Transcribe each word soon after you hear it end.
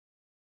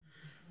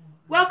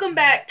Welcome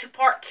back to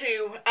part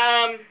two.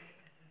 I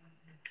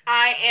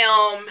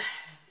am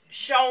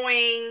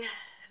showing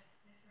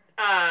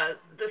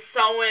the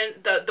sewing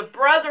the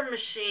brother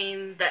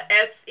machine, the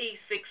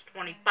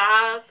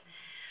se625.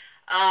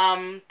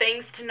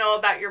 Things to know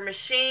about your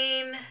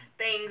machine,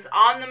 things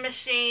on the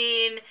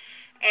machine,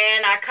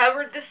 and I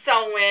covered the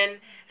sewing.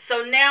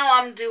 So now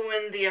I'm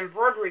doing the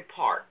embroidery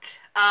part.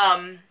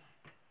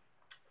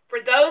 For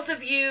those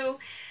of you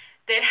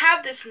that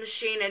have this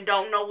machine and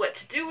don't know what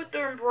to do with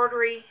the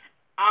embroidery,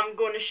 I'm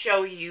going to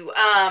show you.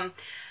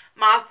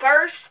 My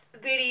first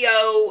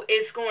video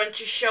is going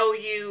to show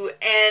you,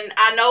 and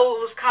I know it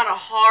was kind of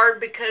hard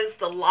because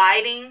the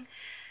lighting,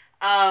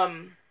 but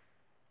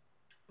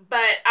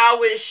I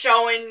was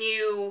showing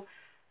you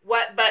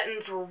what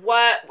buttons were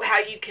what, how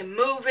you can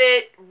move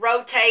it,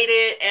 rotate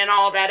it, and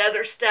all that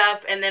other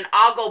stuff, and then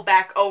I'll go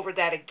back over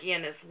that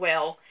again as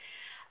well.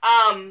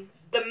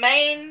 The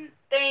main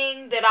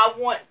thing that I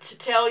want to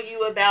tell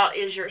you about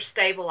is your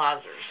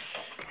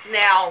stabilizers.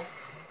 Now,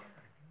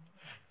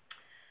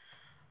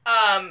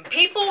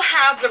 people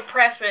have the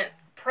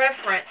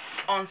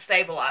preference on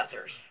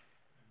stabilizers,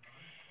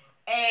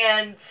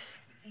 and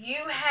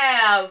you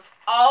have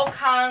all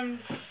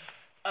kinds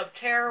of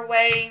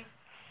tearaway.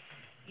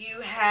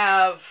 You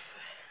have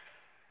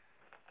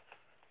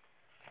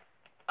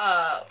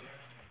uh,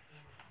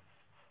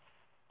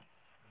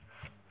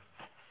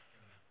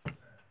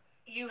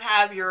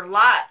 your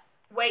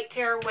lightweight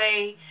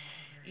tearaway.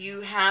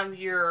 You have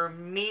your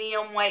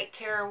medium weight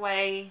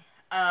tearaway.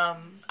 I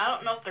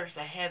don't know if there's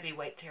a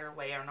heavyweight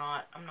tearaway or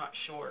not. I'm not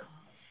sure.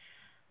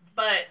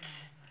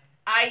 But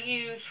I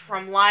use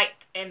from light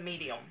and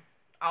medium.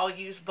 I'll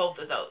use both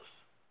of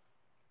those.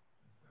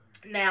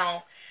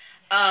 Now,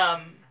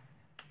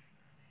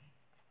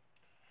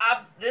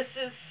 this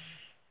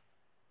is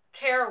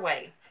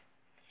tearaway.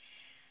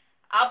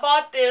 I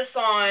bought this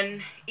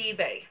on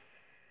eBay.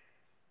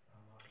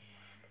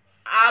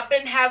 I've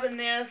been having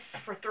this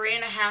for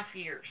 3.5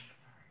 years.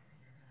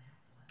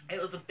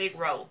 It was a big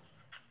roll.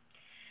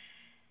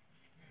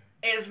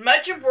 As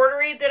much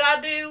embroidery that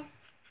I do,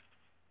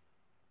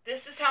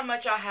 this is how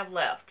much I have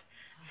left.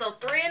 So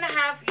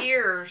 3.5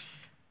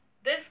 years,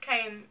 this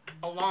came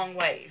a long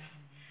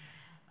ways.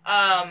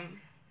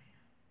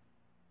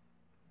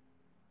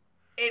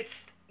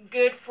 It's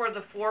good for the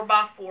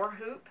 4x4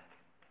 hoop.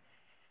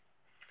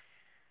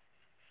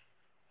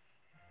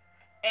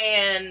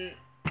 And,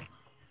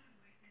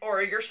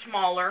 or you're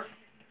smaller.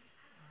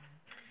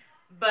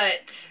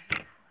 But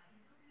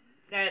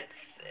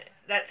that's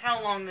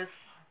how long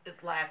this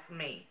is lasting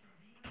me.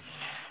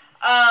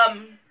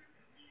 I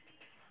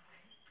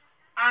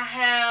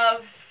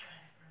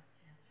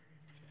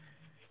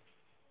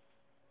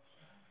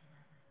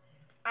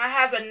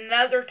have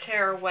another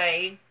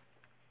tearaway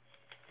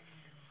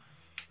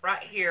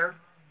right here.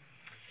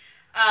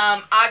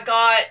 I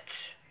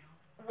got,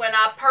 when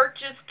I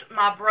purchased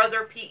my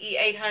brother PE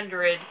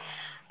 800,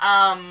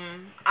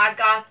 I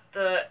got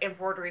the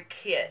embroidery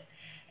kit,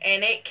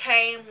 and it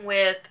came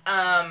with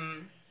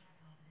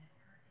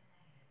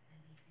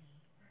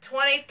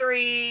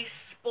 23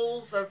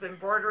 spools of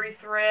embroidery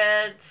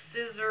thread,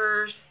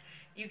 scissors.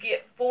 You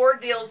get 4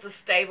 deals of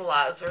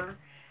stabilizer,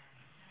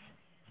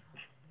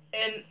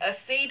 and a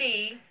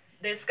CD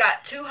that's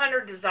got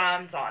 200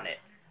 designs on it.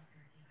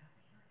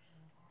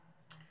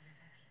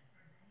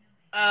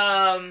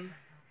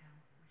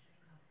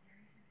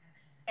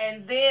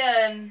 And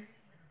then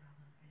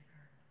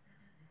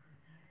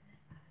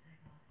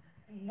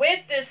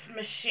with this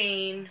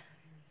machine,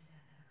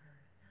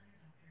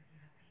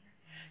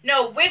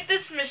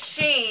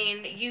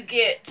 you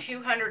get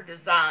 200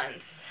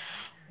 designs.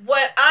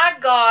 What I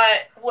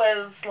got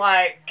was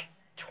like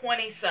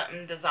 20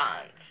 something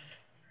designs.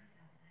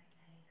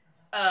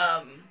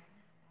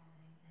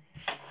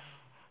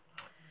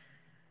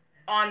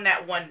 On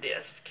that one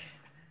disc.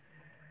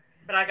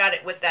 But I got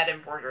it with that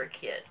embroidery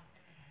kit.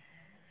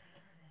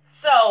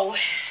 So,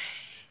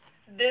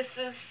 this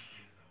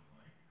is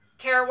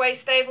tearaway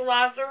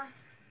stabilizer.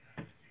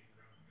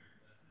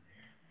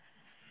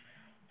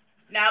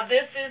 Now,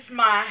 this is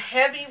my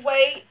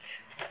heavyweight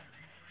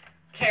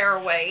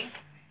tearaway.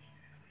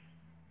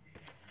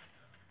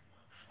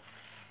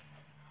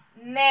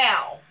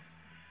 Now,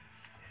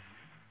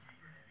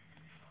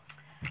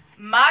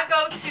 my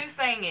go-to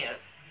thing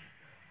is,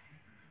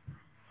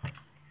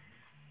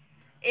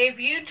 if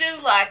you do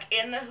like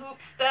in the hoop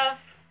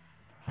stuff,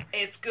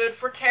 it's good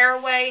for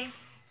tearaway.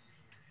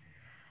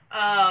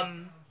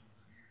 And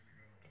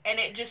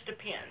it just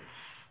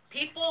depends.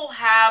 People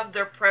have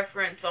their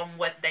preference on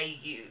what they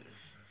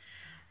use.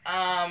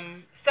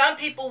 Some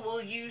people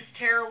will use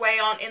tearaway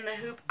on in the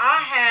hoop. I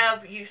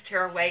have used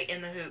tearaway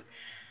in the hoop.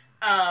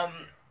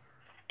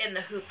 In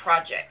the hoop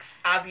projects,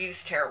 I've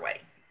used tearaway.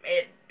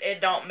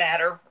 It don't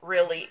matter,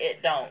 really,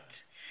 it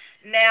don't.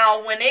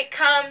 Now, when it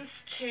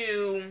comes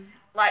to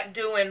like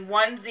doing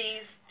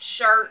onesies,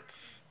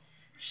 shirts,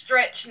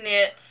 stretch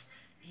knits,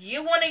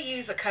 you want to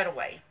use a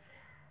cutaway.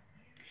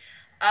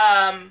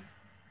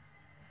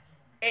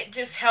 It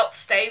just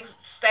helps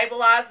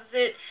stabilizes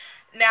it.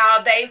 Now,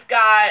 they've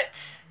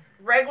got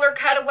regular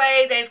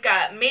cutaway. They've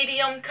got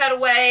medium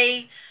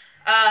cutaway.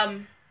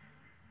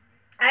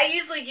 I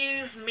usually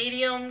use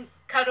medium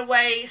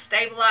cutaway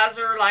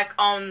stabilizer like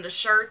on the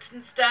shirts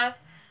and stuff.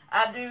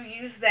 I do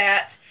use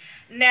that.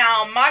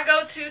 Now, my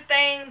go-to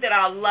thing that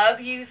I love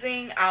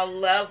using, I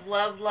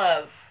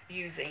love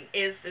using,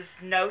 is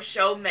this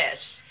no-show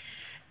mesh.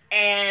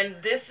 And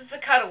this is a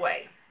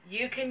cutaway.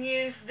 You can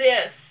use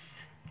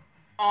this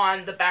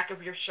on the back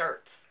of your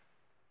shirts.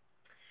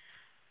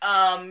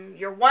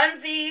 Your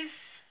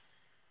onesies,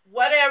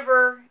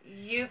 whatever,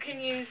 you can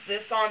use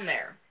this on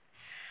there.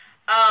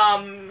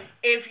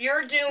 If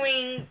you're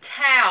doing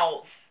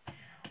towels,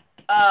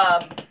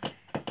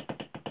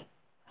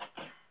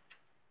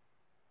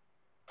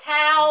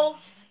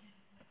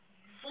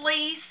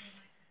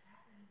 fleece,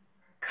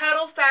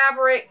 cuddle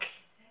fabric,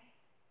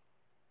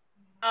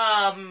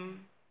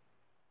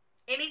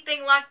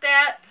 anything like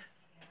that,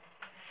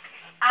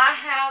 I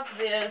have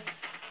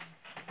this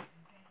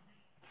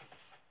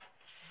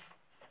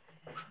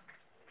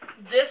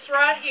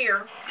right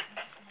here,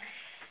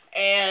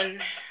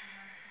 and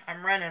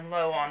I'm running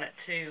low on it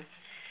too.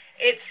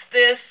 It's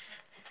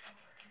this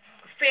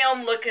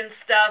film looking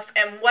stuff,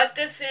 and what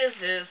this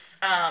is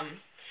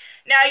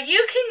now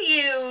you can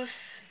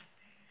use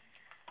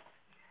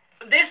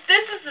this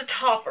is a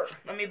topper.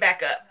 Let me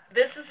back up.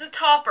 This is a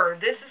topper.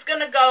 This is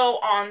going to go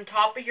on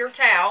top of your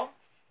towel.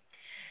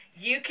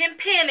 You can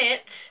pin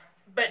it,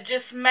 but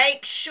just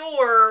make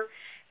sure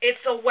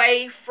it's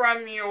away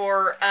from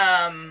your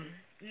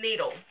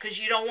needle,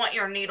 because you don't want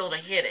your needle to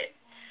hit it.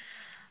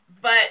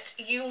 But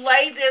you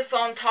lay this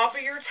on top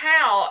of your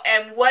towel,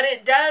 and what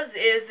it does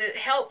is it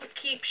helps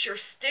keeps your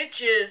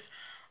stitches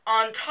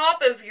on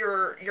top of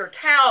your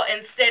towel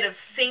instead of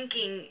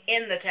sinking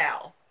in the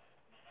towel.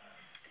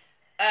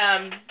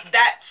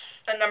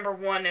 That's a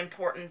 #1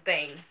 important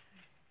thing,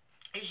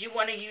 is you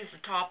want to use the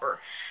topper.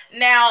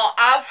 Now,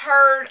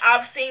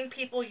 I've seen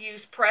people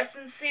use press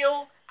and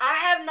seal. I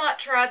have not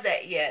tried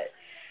that yet,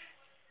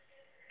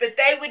 but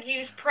they would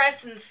use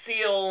press and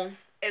seal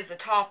as a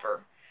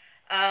topper.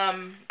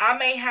 I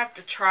may have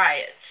to try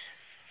it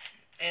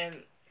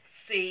and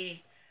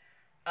see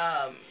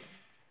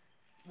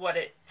what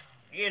it,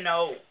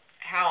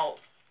 how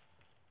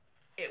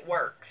it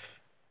works.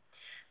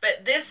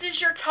 But this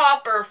is your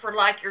topper for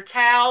like your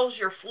towels,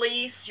 your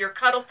fleece, your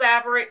cuddle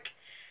fabric.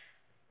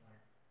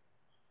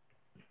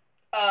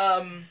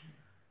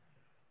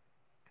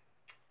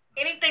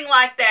 Anything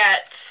like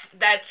that,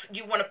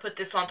 you want to put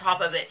this on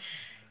top of it.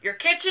 Your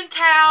kitchen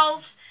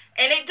towels,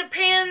 and it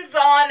depends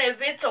on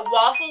if it's a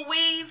waffle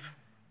weave,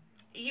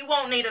 you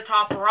won't need a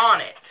topper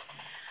on it.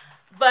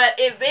 But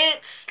if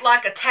it's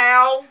like a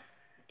towel,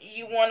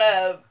 you want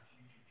to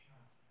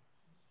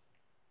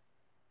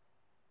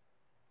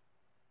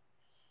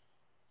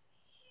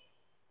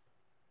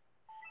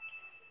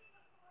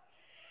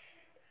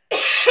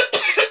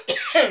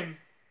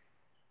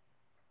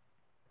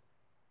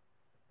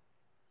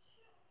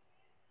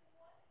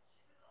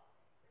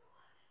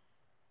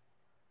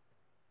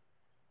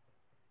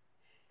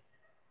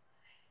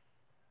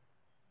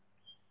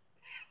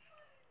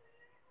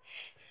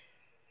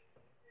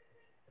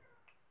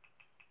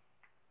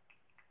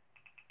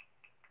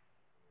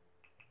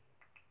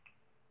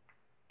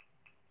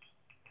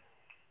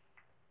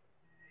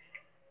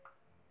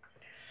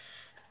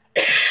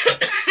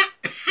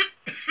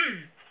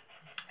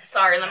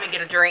sorry, let me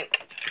get a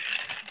drink.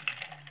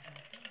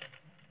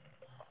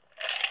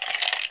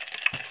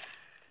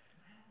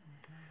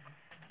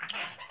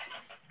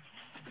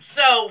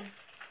 So,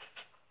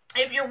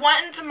 if you're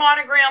wanting to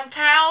monogram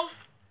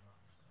towels,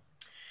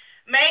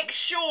 make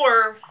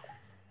sure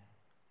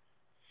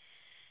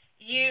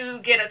you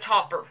get a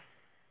topper.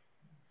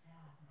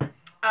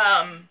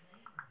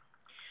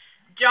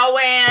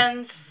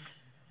 Joann's,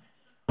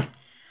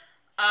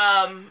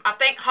 I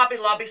think Hobby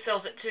Lobby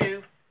sells it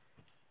too.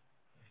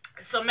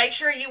 So make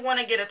sure you want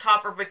to get a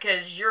topper,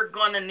 because you're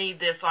going to need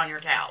this on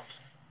your towels.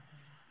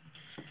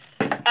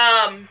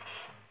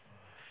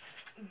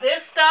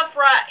 This stuff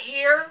right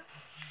here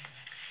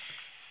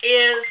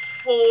is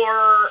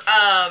for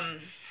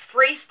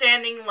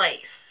freestanding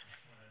lace.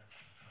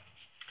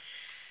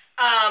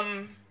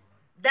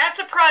 That's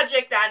a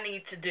project I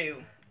need to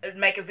do,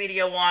 make a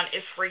video on,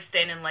 is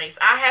freestanding lace.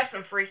 I have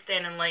some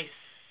freestanding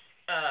lace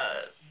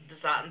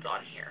designs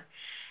on here,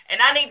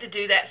 and I need to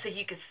do that so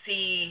you can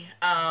see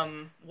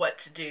what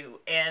to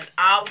do, and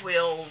I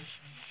will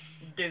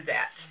do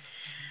that.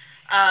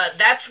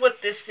 That's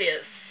what this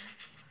is.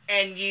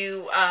 And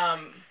you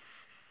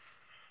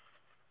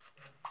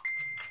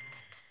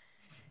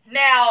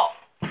now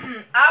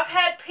I've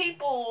had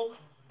people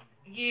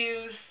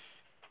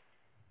use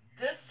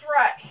this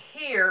right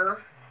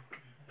here.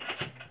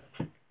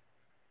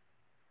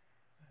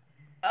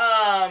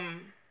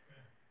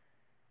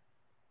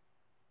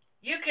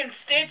 You can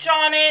stitch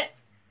on it.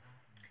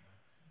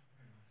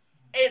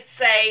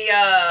 It's a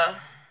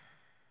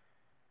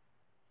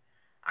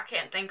I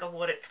can't think of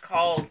what it's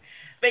called,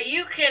 but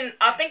you can,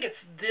 I think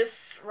it's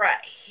this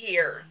right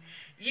here.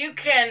 You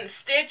can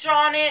stitch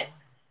on it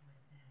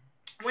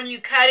when you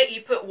cut it,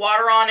 you put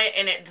water on it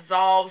and it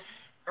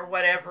dissolves or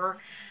whatever.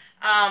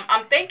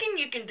 I'm thinking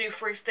you can do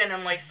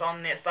freestanding lace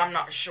on this. I'm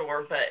not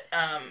sure, but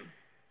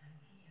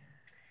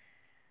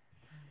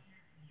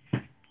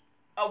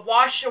a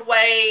wash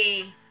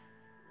away,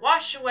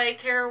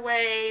 tear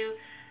away,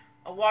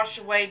 a wash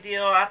away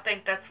deal. I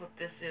think that's what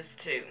this is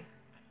too.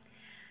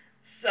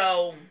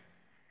 So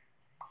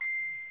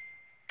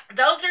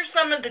those are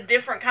some of the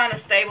different kind of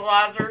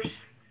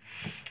stabilizers.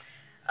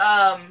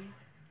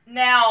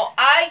 Now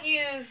I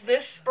use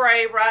this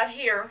spray right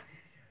here.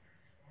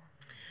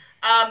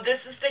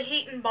 This is the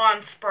Heat and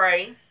Bond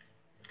spray.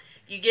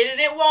 You get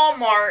it at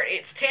Walmart.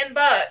 It's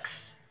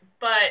 $10,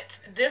 but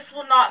this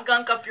will not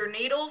gunk up your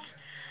needles.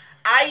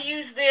 I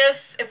use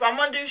this if I'm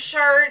going to do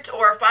shirts,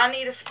 or if I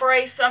need to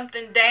spray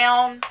something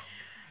down,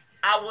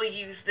 I will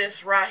use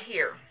this right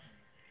here.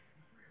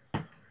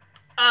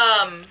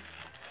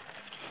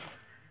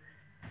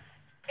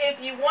 If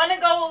you want to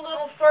go a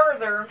little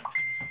further,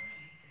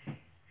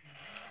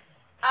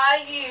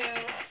 I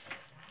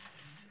use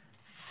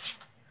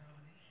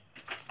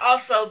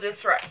also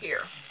this right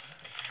here.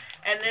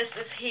 And this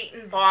is Heat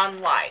and Bond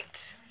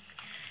Light.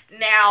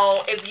 Now,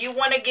 if you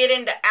want to get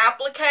into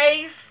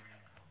appliques,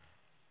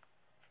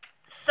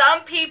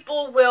 some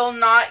people will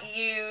not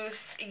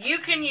use, you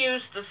can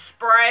use the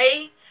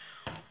spray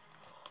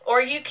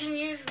or you can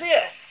use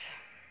this.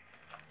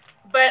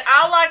 But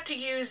I like to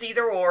use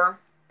either or.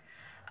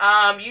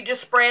 You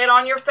just spray it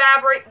on your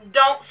fabric.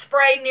 Don't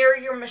spray near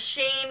your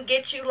machine.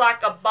 Get you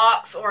like a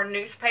box or a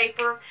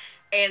newspaper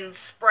and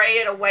spray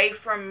it away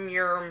from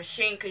your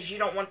machine, because you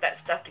don't want that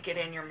stuff to get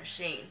in your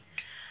machine.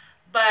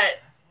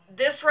 But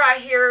this right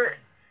here,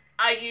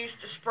 I use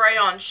to spray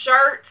on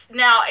shirts.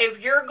 Now,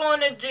 if you're going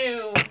to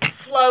do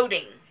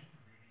floating,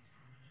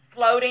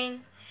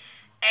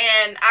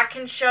 and I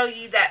can show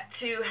you that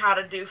too, how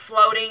to do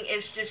floating.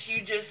 It's just,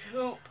 you just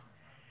hoop.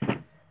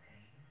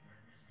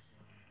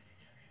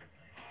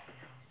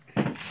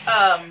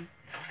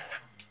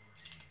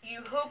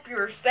 You hoop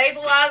your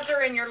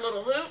stabilizer in your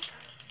little hoop.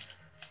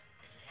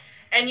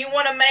 And you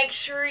want to make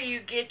sure you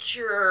get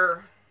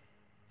your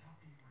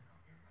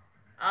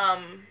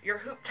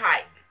hoop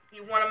tight.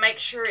 You want to make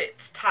sure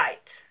it's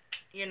tight,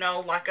 you know,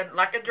 like a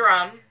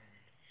drum.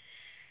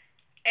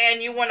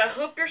 And you want to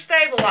hoop your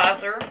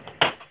stabilizer,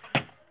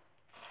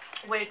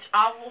 which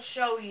I will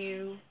show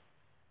you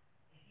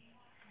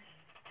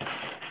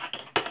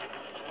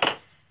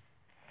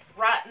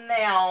right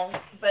now.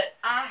 But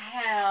I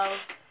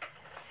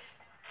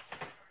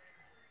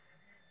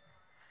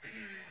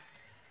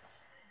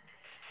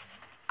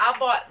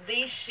bought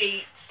these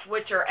sheets,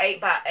 which are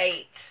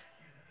 8x8.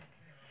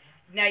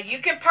 Now you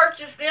can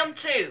purchase them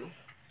too.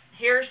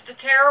 Here's the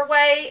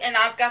tearaway, and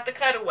I've got the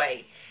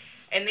cutaway.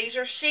 And these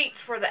are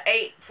sheets for the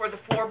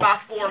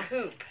 4x4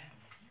 hoop.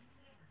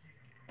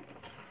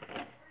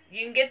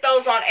 You can get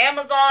those on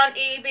Amazon,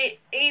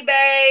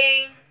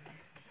 eBay.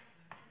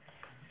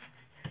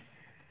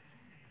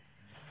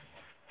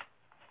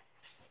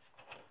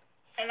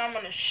 And I'm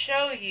going to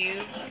show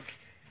you.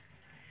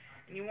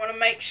 You want to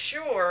make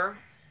sure.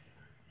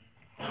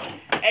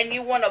 And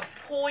you want to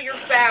pull your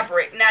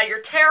fabric. Now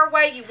your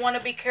tearaway, you want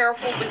to be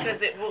careful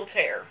because it will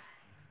tear.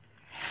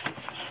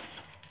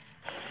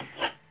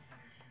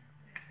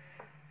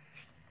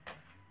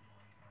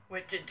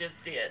 Which it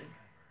just did.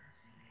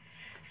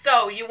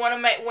 So you want to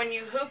make, when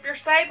you hoop your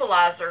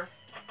stabilizer,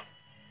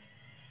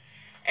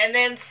 and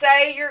then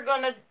say you're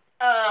gonna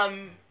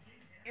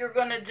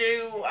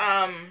do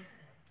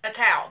a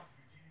towel,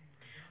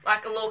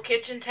 like a little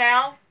kitchen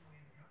towel.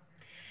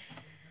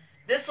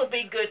 This will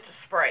be good to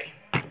spray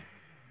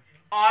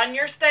on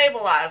your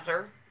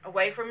stabilizer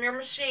away from your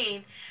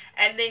machine,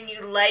 and then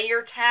you lay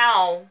your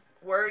towel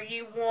where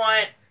you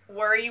want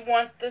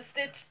the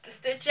stitch to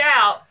stitch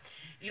out.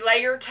 You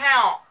lay your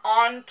towel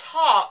on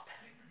top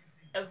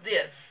of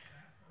this,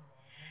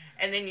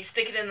 and then you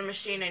stick it in the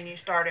machine and you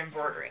start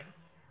embroidering.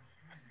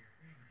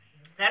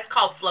 That's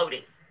called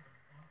floating.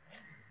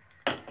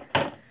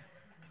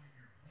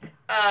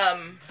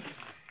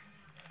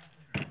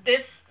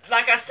 This,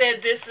 like I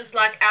said, this is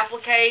like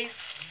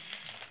appliques.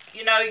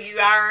 You know, you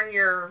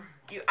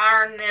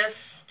iron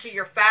this to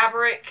your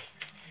fabric,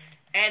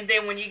 and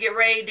then when you get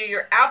ready to do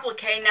your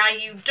applique, now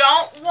you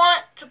don't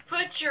want to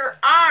put your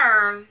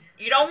iron,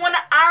 you don't want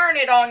to iron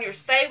it on your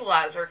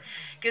stabilizer,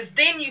 because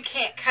then you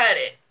can't cut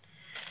it.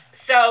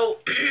 So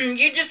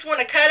you just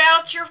want to cut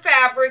out your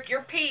fabric,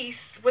 your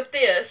piece with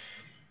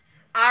this,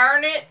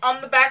 iron it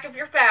on the back of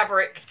your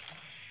fabric,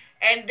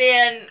 and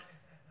then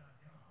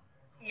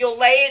you'll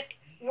lay it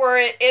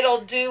where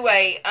it'll do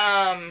an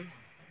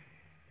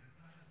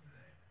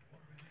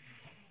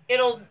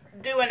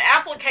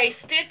applique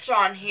stitch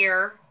on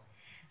here.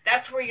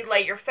 That's where you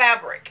lay your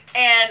fabric.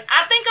 And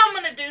I think I'm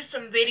going to do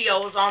some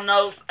videos on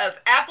those of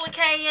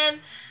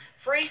appliquing,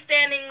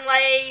 freestanding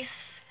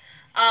lace,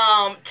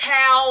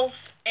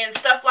 towels, and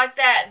stuff like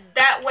that.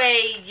 That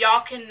way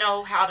y'all can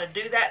know how to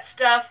do that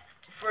stuff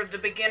for the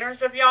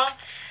beginners of y'all.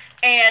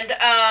 And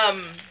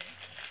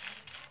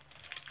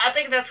I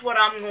think that's what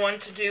I'm going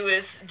to do,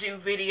 is do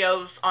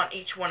videos on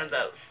each one of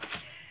those.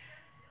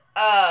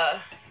 Uh,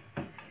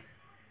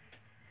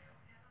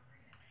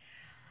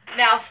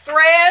 Now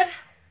thread,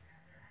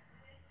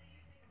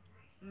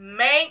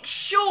 make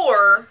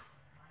sure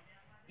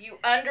you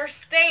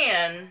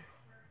understand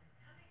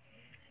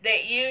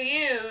that you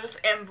use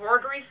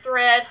embroidery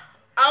thread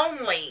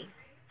only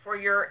for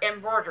your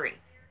embroidery,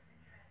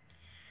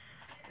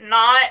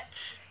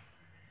 not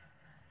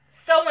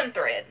sewing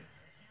thread.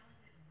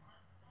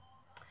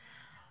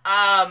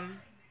 Um,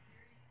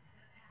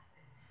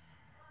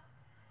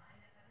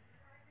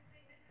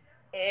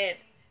 it,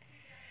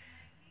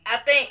 I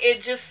think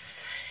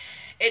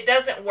it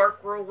doesn't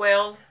work real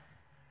well,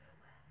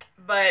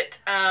 but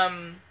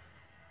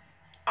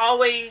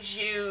always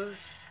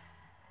use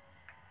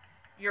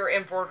your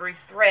embroidery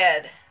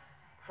thread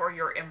for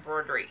your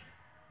embroidery.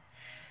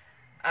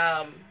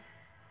 Um,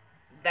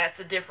 that's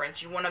a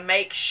difference. You want to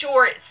make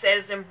sure it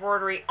says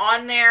embroidery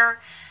on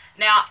there.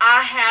 Now,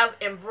 I have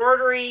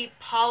embroidery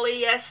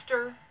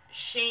polyester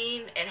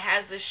sheen. It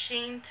has a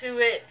sheen to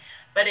it,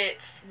 but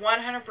it's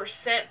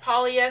 100%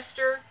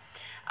 polyester.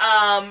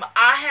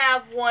 I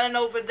have one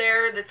over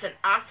there that's an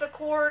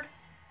isocord,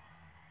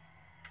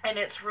 and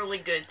it's really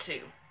good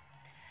too.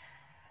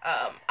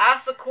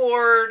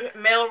 Isocord,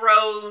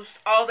 Melrose,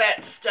 all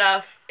that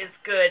stuff is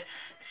good.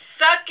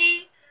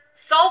 Sulky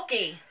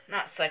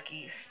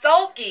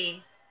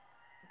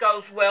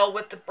goes well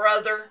with the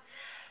brother,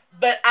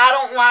 but I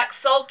don't like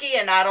sulky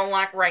and I don't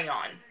like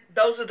rayon.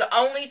 Those are the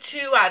only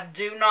two I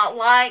do not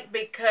like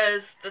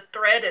because the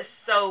thread is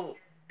so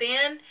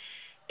thin.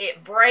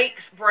 It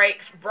breaks.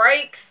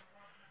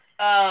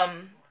 I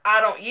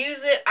don't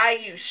use it. I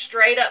use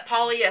straight up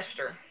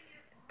polyester.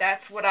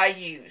 That's what I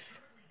use.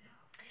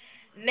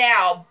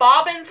 Now,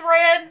 bobbin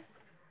thread,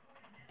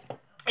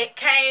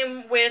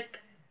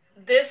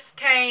 this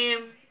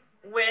came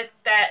with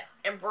that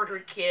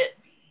embroidery kit.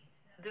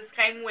 This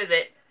came with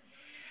it.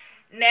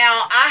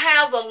 Now, I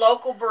have a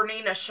local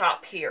Bernina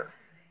shop here.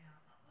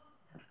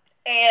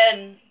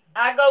 And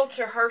I go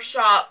to her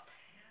shop.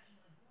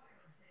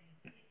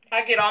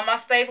 I get all my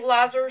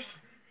stabilizers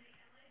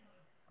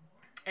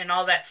and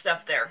all that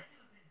stuff there.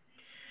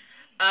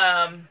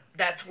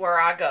 That's where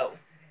I go.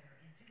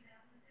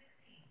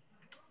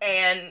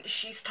 And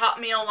she's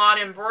taught me a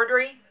lot of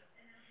embroidery.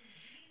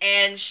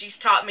 And she's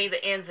taught me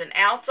the ins and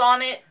outs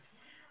on it.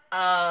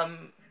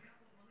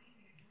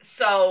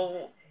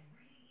 So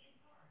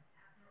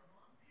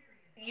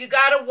you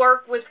got to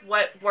work with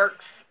what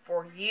works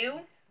for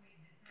you.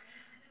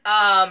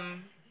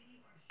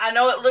 I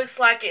know it looks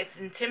like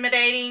it's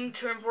intimidating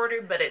to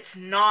embroider, but it's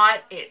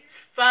not. It's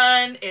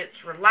fun.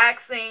 It's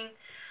relaxing.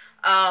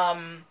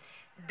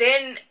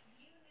 Then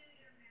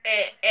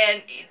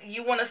and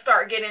you want to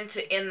start getting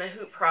to in the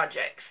hoop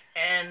projects,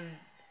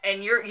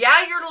 and you're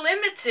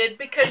limited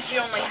because you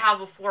only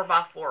have a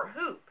 4x4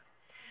 hoop.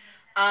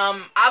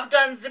 I've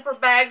done zipper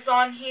bags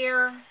on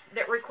here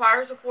that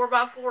requires a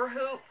 4x4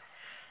 hoop.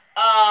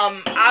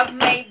 I've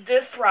made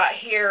this right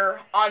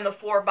here on the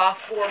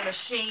 4x4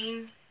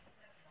 machine.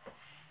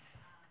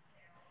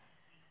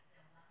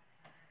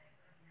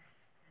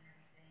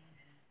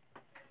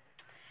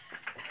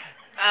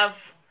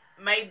 I've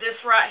made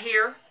this right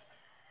here.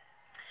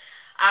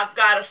 I've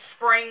got a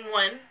spring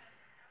one.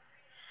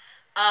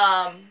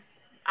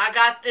 I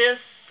got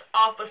this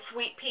off of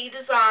Sweet Pea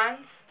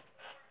Designs.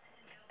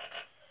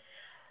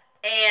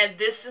 And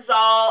this is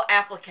all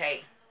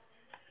applique.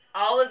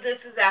 All of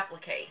this is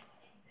applique.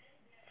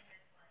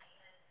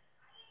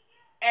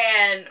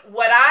 And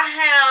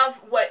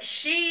what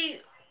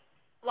she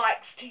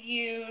likes to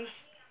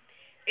use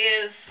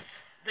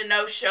is the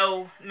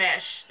no-show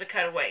mesh, the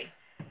cutaway.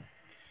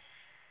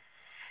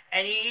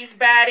 And you use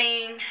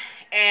batting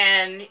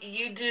and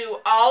you do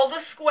all the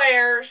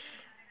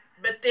squares,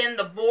 but then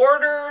the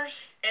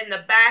borders and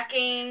the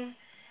backing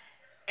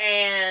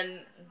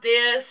and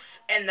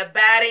this and the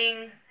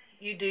batting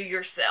you do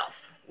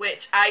yourself,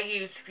 which I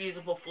use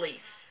fusible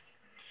fleece.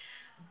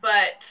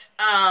 But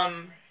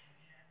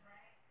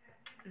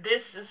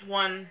this is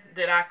one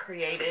that I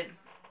created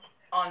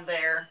on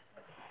there.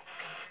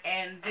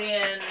 And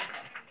then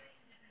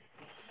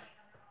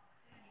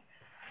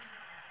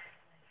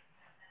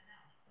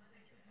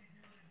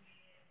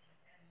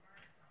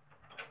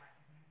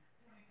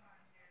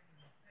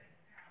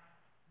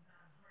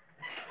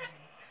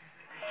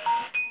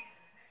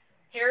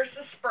here's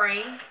the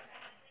spring.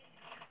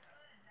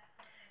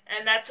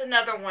 And that's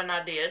another one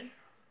I did.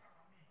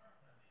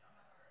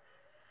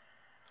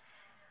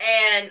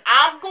 And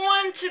I'm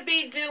going to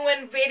be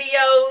doing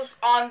videos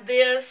on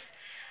this.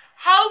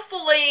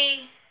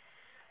 Hopefully,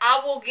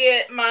 I will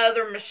get my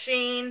other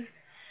machine.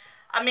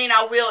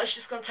 I will. It's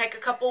just going to take a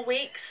couple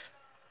weeks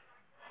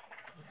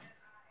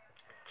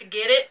to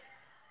get it.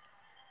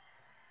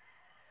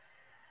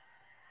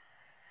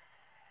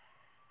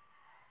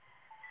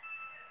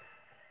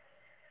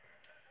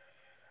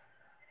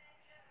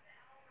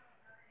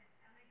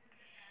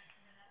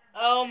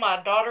 Oh,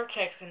 my daughter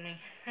texting me.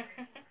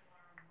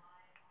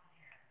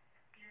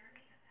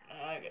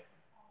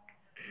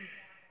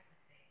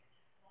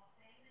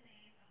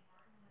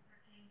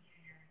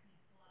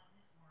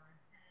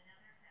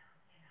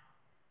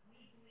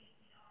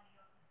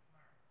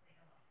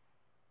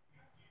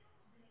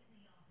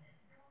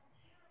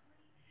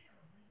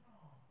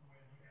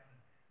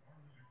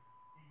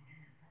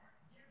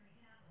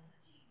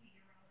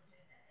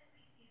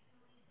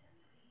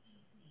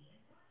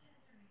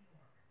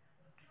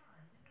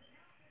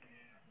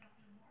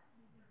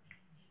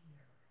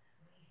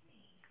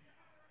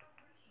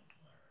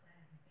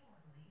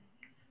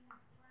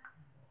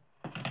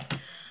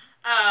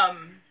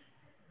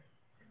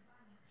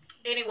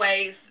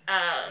 anyways,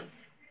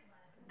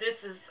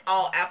 this is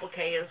all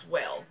applique as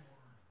well.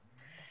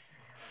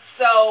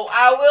 So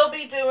I will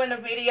be doing the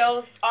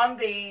videos on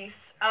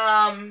these.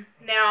 Now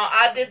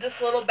I did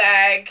this little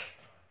bag,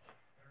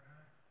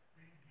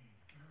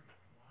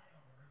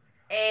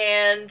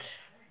 and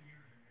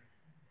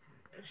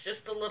it's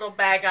just a little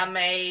bag I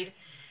made,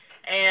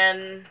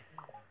 and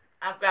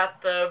I've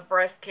got the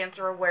breast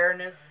cancer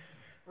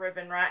awareness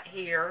ribbon right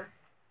here.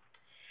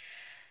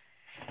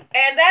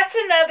 And that's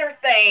another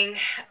thing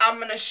I'm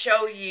going to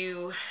show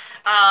you.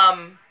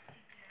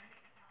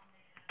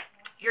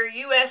 Your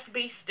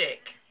USB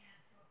stick.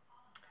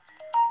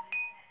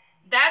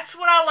 That's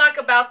what I like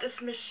about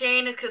this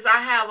machine, because I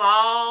have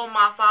all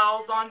my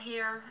files on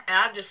here, and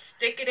I just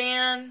stick it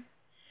in,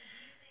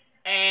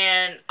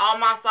 and all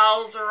my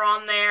files are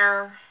on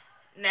there.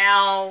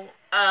 Now,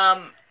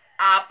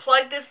 I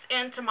plug this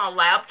into my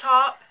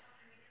laptop,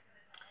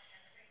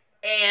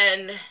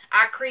 and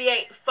I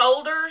create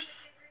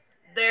folders.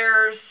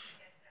 There's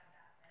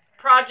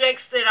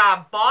projects that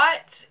I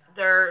bought.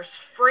 There's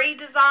free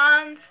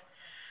designs.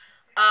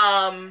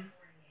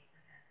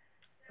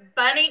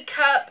 Bunny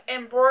Cup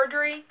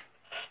Embroidery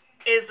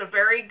is a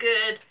very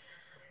good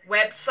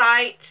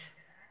website.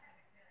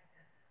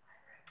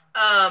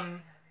 I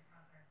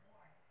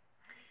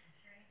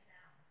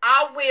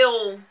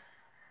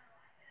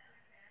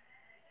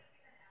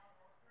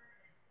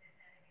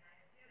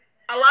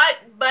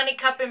like Bunny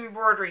Cup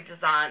Embroidery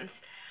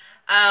designs.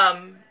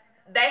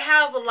 They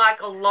have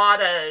like a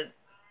lot of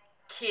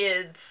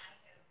kids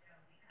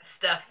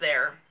stuff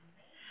there.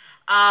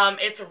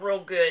 It's a real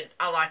good,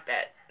 I like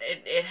that.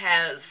 It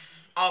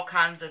has all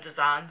kinds of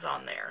designs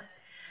on there.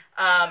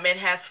 It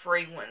has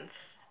free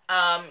ones.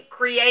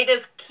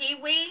 Creative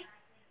Kiwi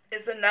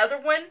is another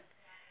one.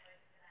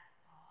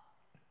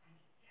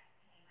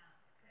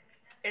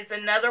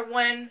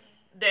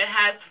 That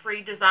has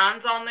free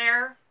designs on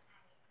there.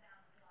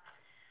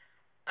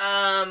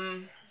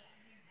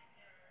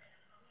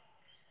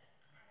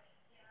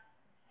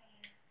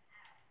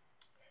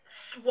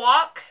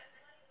 Swak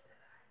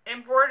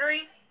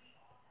Embroidery,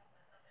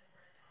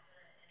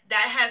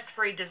 that has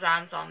free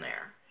designs on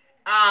there.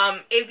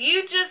 If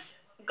you just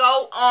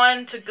go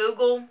on to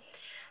Google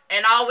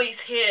and always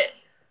hit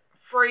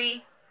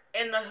free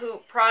in the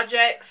hoop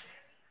projects,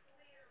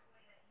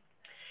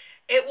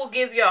 it will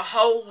give you a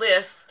whole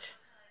list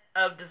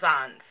of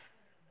designs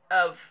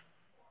of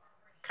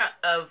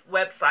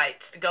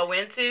websites to go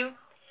into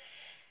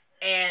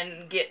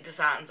and get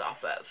designs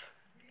off of.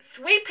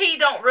 Sweet Pea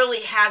don't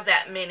really have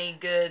that many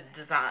good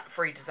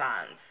free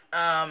designs.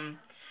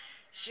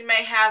 She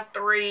may have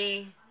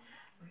 3,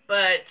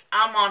 but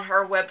I'm on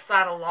her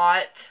website a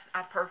lot.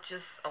 I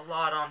purchase a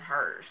lot on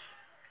hers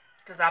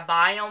because I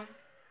buy them.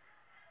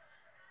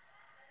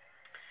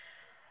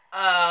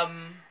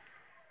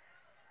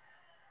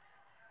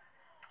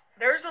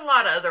 There's a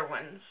lot of other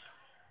ones.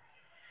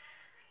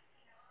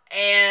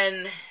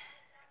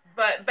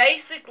 But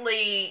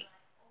basically,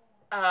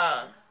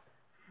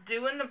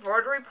 doing the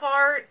embroidery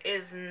part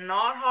is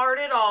not hard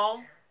at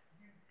all.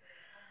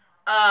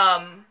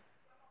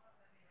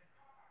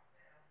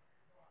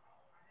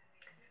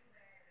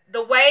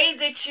 The way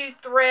that you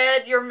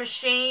thread your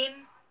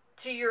machine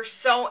to your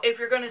sew, if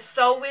you're going to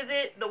sew with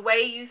it, the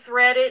way you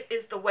thread it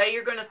is the way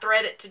you're going to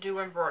thread it to do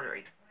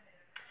embroidery.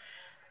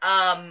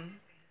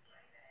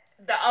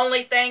 The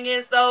only thing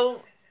is,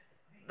 though,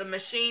 the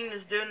machine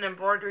is doing the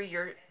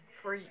embroidery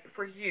for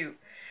you.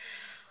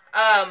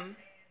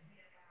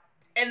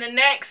 In the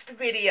next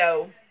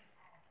video,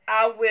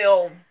 I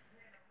will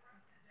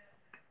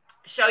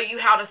show you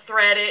how to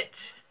thread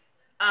it.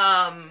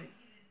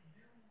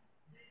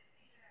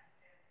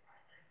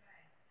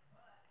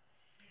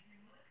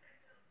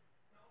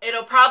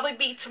 It'll probably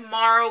be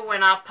tomorrow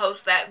when I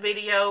post that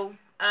video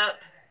up.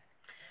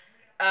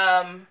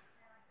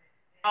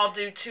 I'll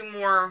do 2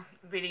 more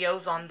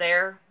videos on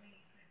there.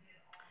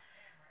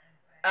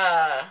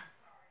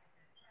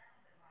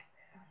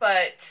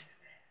 But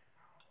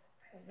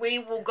I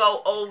will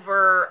go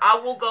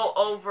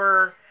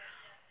over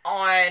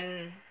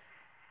on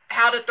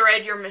how to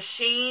thread your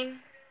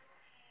machine,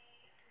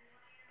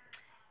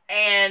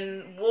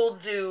 and we'll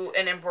do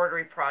an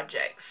embroidery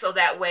project, so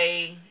that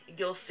way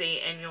you'll see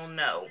and you'll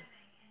know.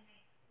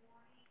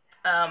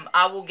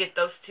 I will get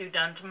those 2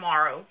 done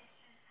tomorrow.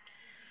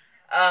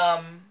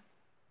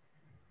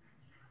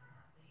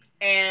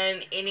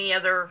 And any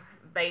other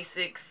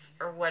basics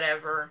or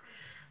whatever.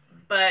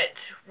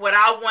 But what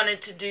I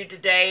wanted to do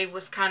today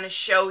was kind of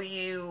show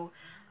you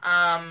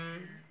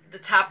the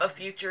type of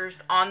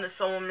features on the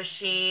sewing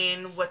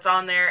machine, what's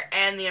on there,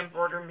 and the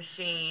embroidery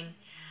machine.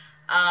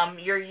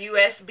 Your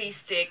USB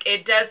stick.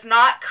 It does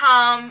not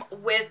come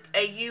with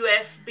a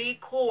USB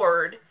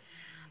cord.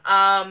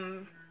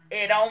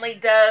 It only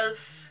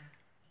does,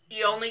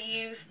 you only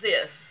use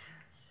this,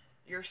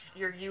 your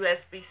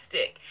USB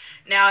stick.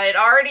 Now, it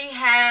already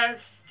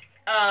has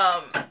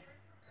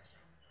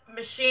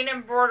machine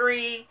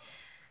embroidery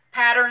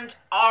patterns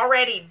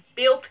already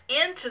built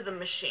into the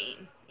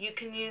machine. You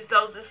can use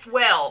those as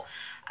well.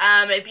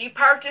 If you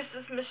purchase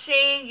this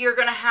machine, you're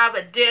going to have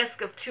a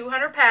disc of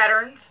 200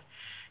 patterns.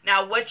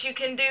 Now, what you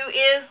can do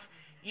is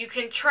you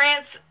can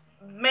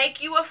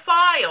make you a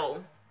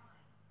file,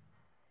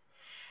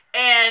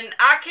 and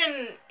I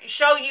can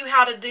show you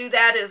how to do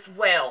that as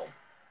well.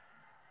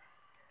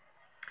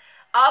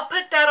 I'll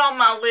put that on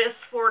my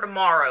list for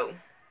tomorrow.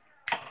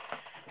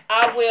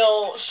 I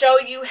will show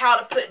you how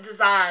to put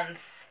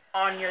designs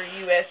on your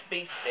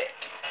USB stick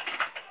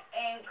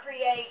and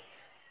create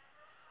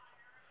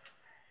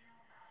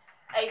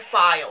a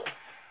file.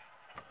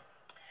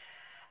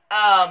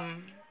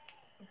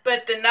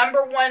 But the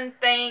number one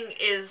thing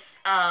is,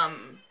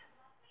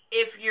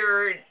 if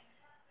you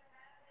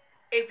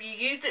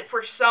use it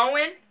for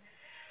sewing,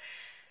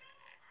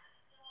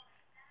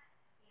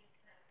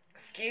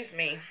 excuse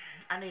me,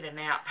 I need a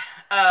nap.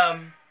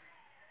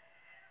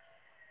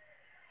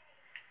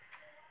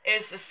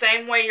 It's the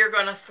same way you're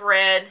going to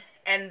thread,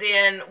 and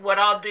then what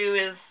I'll do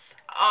is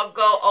I'll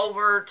go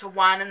over to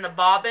winding the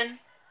bobbin.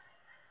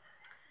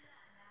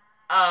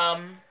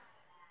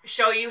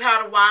 Show you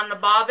how to wind the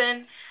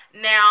bobbin.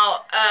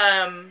 Now,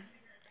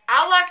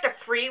 I like the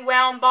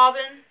pre-wound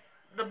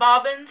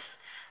bobbins.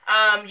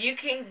 You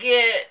can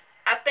get,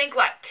 I think,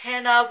 like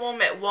 10 of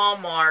them at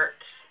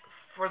Walmart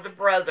for the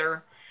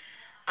brother.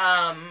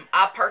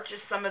 I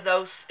purchased some of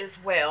those as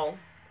well.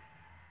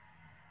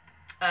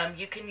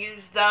 You can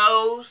use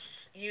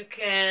those. You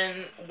can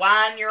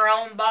wind your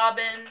own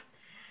bobbin.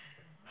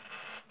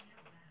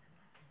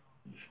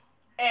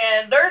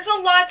 And there's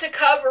a lot to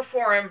cover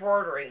for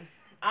embroidery.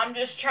 I'm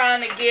just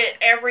trying to get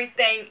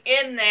everything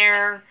in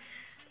there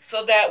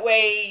so that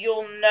way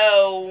you'll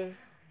know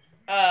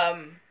how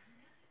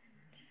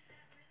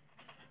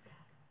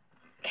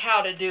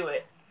to do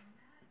it.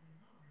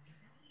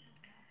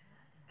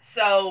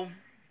 So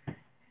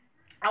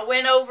I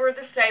went over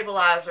the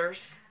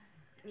stabilizers.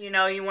 You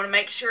know, you want to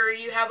make sure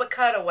you have a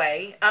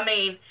cutaway.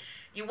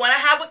 You want to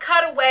have a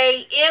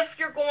cutaway if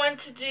you're going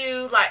to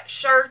do like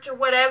shirts or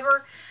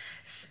whatever.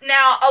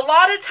 Now, a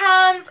lot of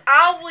times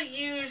I will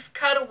use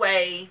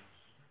cutaway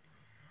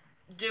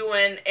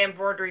doing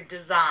embroidery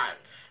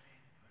designs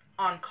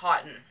on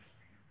cotton.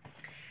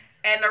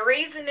 And the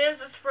reason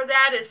is for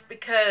that is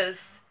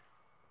because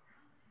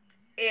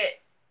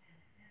it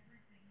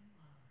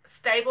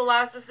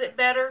stabilizes it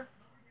better.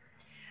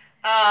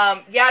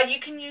 Yeah, you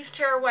can use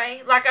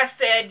tearaway. Like I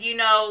said, you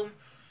know,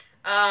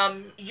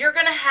 you're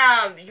going to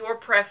have your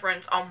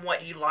preference on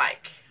what you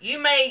like. You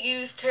may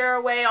use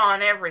tearaway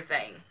on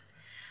everything.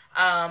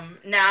 Now,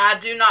 I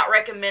do not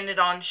recommend it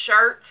on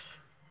shirts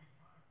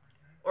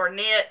or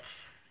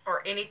knits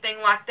or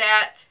anything like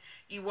that.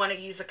 You want to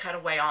use a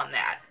cutaway on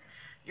that.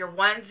 Your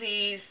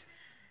onesies.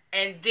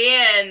 And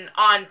then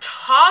on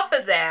top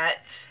of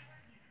that,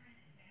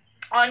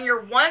 on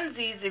your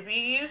onesies, if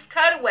you use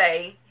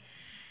cutaway,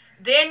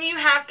 then you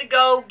have to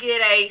go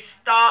get a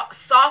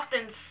soft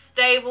and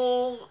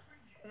stable,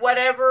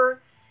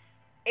 whatever.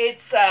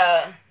 It's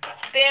a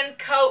thin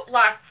coat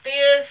like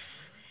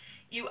this.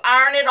 You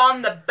iron it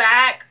on the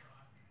back,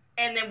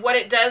 and then what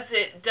it does,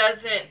 it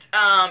doesn't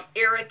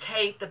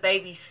irritate the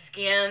baby's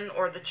skin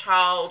or the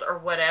child or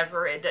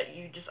whatever.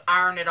 You just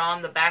iron it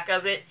on the back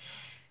of it,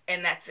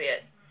 and that's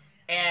it.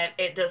 And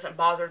it doesn't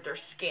bother their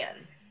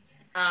skin.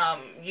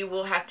 You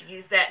will have to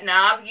use that.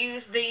 Now, I've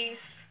used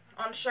these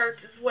on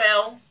shirts as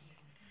well,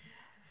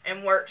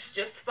 and works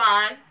just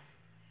fine.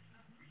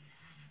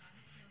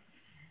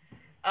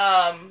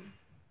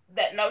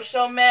 That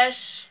no-show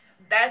mesh,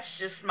 that's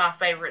just my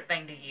favorite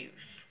thing to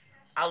use.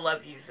 I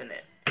love using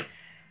it.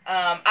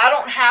 I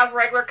don't have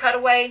regular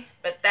cutaway,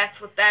 but that's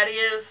what that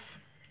is,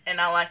 and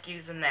I like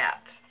using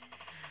that.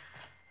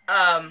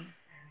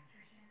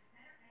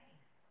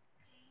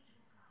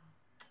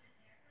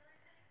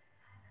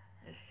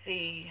 Let's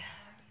see.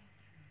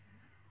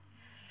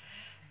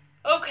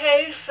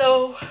 Okay,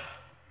 so,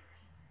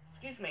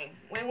 excuse me,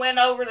 we went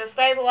over the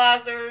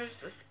stabilizers,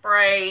 the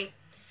spray,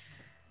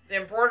 the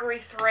embroidery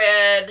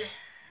thread,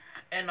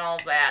 and all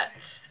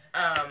that.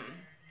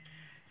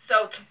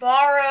 So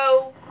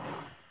tomorrow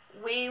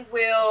we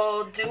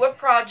will do a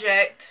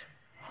project,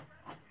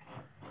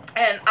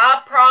 and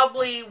I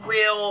probably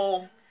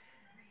will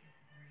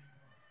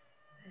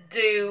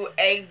do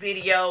a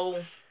video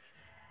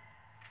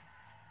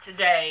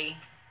today,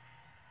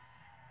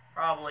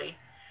 probably,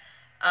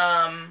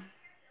 on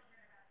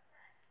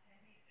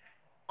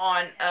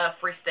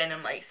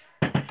freestanding lace.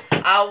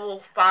 I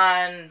will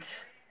find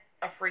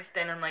a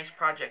freestanding lace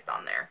project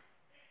on there,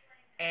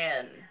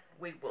 and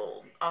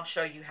I'll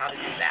show you how to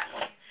do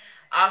that.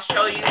 I'll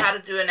show you how to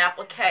do an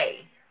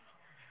applique.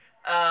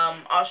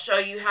 I'll show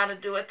you how to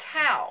do a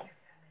towel.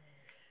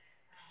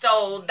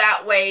 So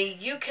that way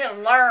you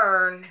can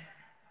learn,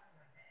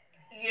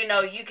 you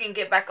know, you can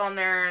get back on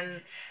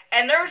there,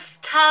 and there's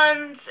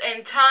tons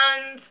and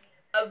tons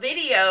of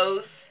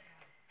videos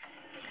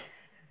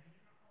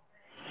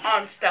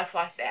on stuff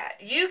like that.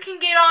 You can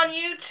get on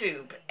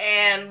YouTube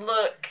and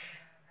look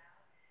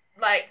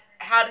like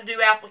how to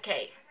do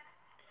applique,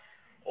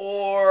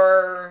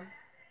 or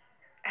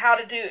how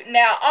to do,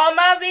 now on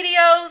my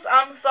videos,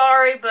 I'm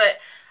sorry, but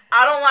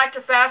I don't like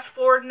to fast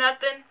forward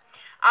nothing.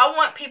 I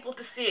want people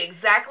to see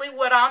exactly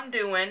what I'm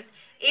doing,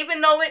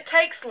 even though it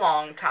takes a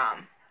long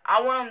time.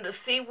 I want them to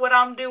see what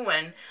I'm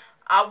doing.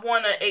 I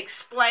want to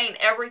explain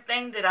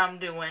everything that I'm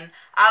doing.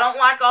 I don't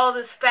like all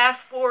this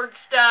fast forward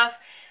stuff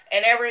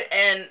and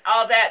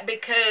all that,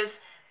 because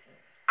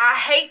I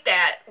hate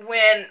that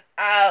when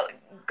I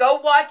go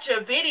watch a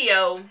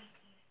video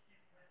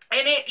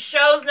and it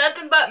shows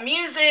nothing but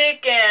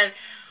music and,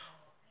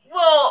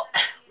 well,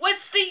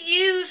 what's the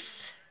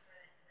use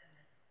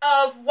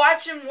of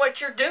watching what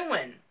you're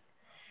doing?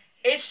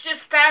 It's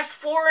just fast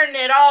forwarding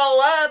it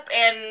all up,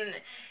 and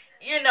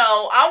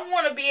I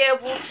want to be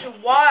able to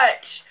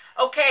watch,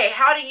 okay,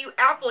 how do you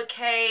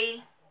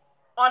applique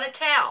on a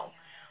towel?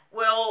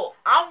 Well,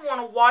 I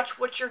want to watch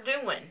what you're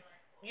doing.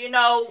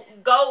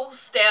 Go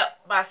step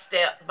by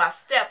step by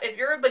step. If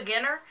you're a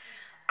beginner,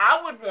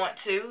 I would want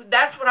to.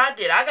 That's what I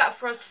did. I got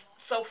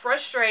so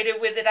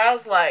frustrated with it. I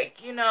was like,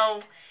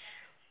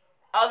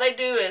 all they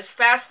do is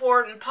fast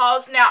forward and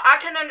pause. Now, I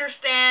can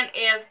understand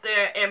if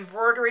the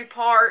embroidery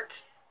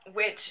part,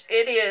 which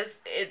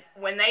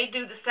when they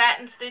do the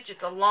satin stitch,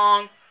 it's a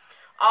long,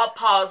 I'll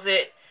pause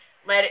it,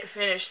 let it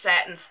finish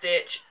satin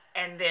stitch,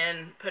 and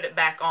then put it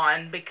back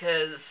on,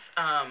 because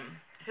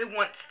who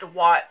wants to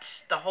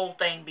watch the whole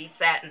thing be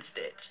satin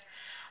stitched?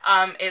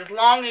 As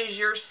long as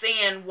you're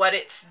seeing what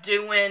it's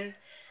doing,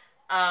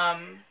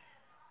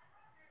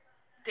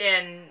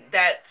 then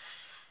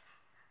that's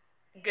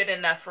good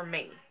enough for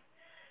me.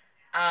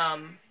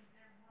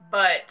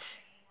 But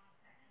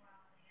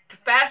to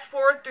fast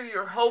forward through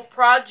your whole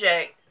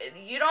project,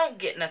 you don't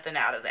get nothing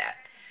out of that.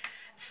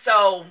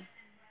 So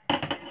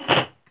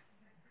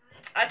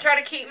I try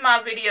to keep my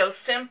videos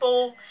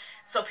simple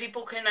so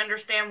people can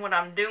understand what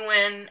I'm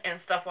doing and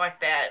stuff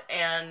like that.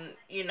 And,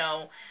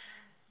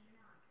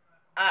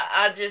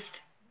 I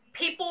just,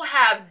 people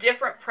have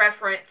different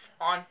preference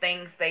on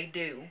things they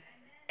do.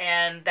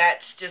 And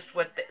that's just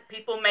what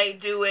people may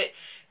do it.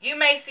 You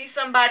may see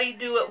somebody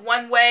do it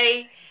one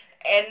way,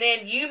 and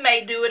then you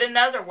may do it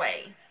another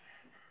way.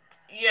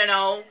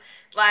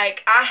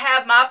 Like, I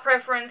have my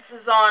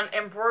preferences on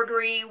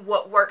embroidery,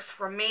 what works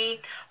for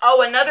me.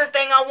 Oh, another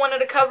thing I wanted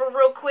to cover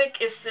real quick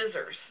is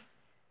scissors.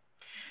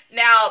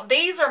 Now,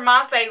 these are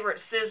my favorite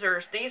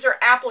scissors. These are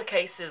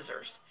applique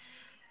scissors.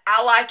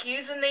 I like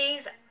using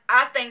these.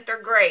 I think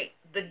they're great.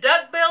 The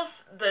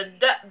duckbills,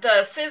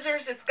 the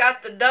scissors, it's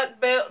got the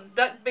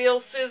duckbill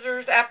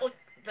scissors,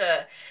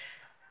 the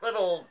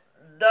little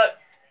duck,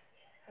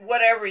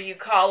 whatever you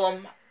call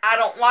them. I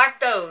don't like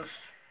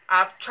those.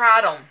 I've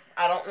tried them.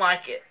 I don't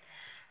like it.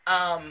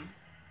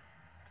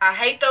 I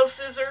hate those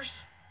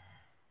scissors.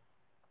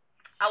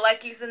 I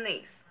like using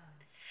these.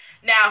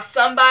 Now,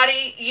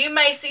 you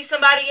may see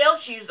somebody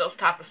else use those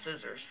type of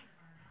scissors,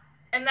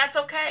 and that's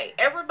okay.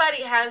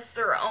 Everybody has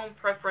their own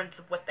preference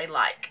of what they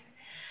like.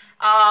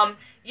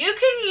 You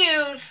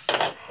can use,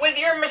 with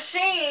your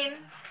machine,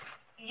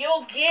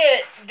 you'll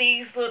get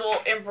these little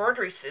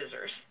embroidery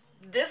scissors.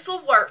 This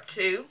will work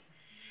too,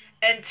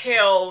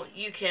 until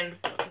you can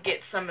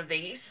get some of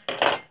these.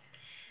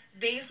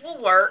 These will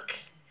work.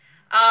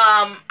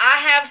 I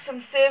have some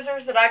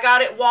scissors that I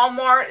got at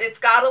Walmart. It's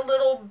got a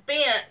little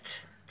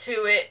bent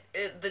to it.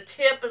 The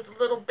tip is a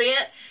little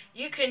bent.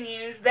 You can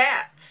use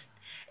that.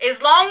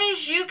 As long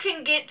as you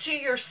can get to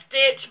your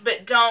stitch,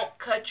 but don't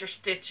cut your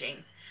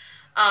stitching.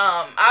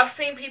 I've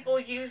seen people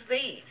use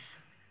these,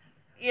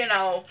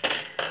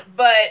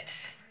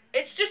 but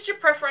it's just your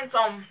preference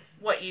on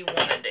what you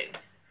want to do.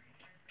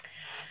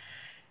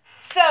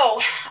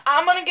 So,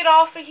 I'm going to get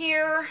off of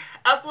here,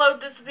 upload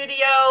this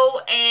video,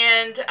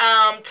 and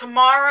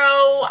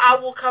tomorrow I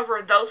will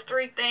cover those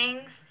 3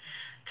 things.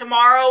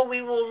 Tomorrow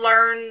we will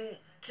learn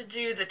to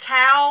do the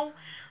towel.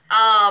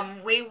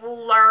 We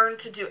will learn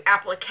to do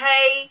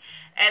applique,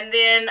 and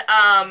then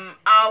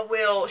I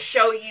will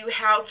show you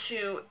how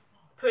to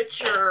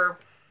put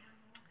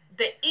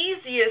the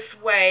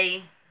easiest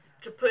way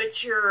to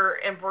put your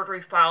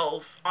embroidery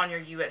files on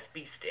your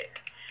USB stick,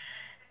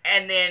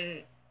 and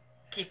then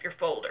keep your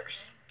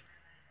folders.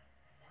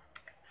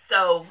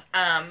 So,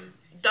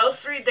 those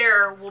 3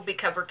 there will be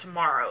covered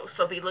tomorrow,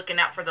 so be looking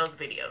out for those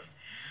videos.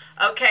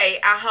 Okay,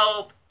 I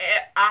hope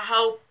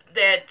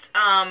that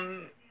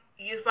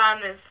you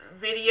find this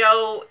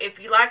video. If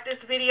you like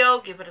this video,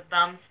 give it a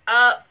thumbs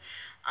up.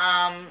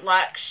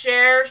 Like,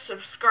 share,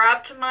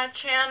 subscribe to my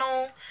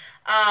channel.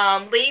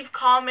 Leave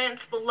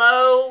comments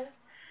below.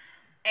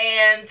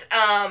 And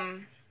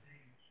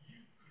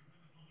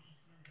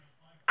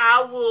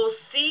I will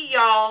see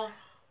y'all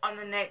on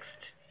the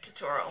next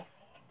tutorial.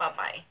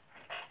 Bye-bye.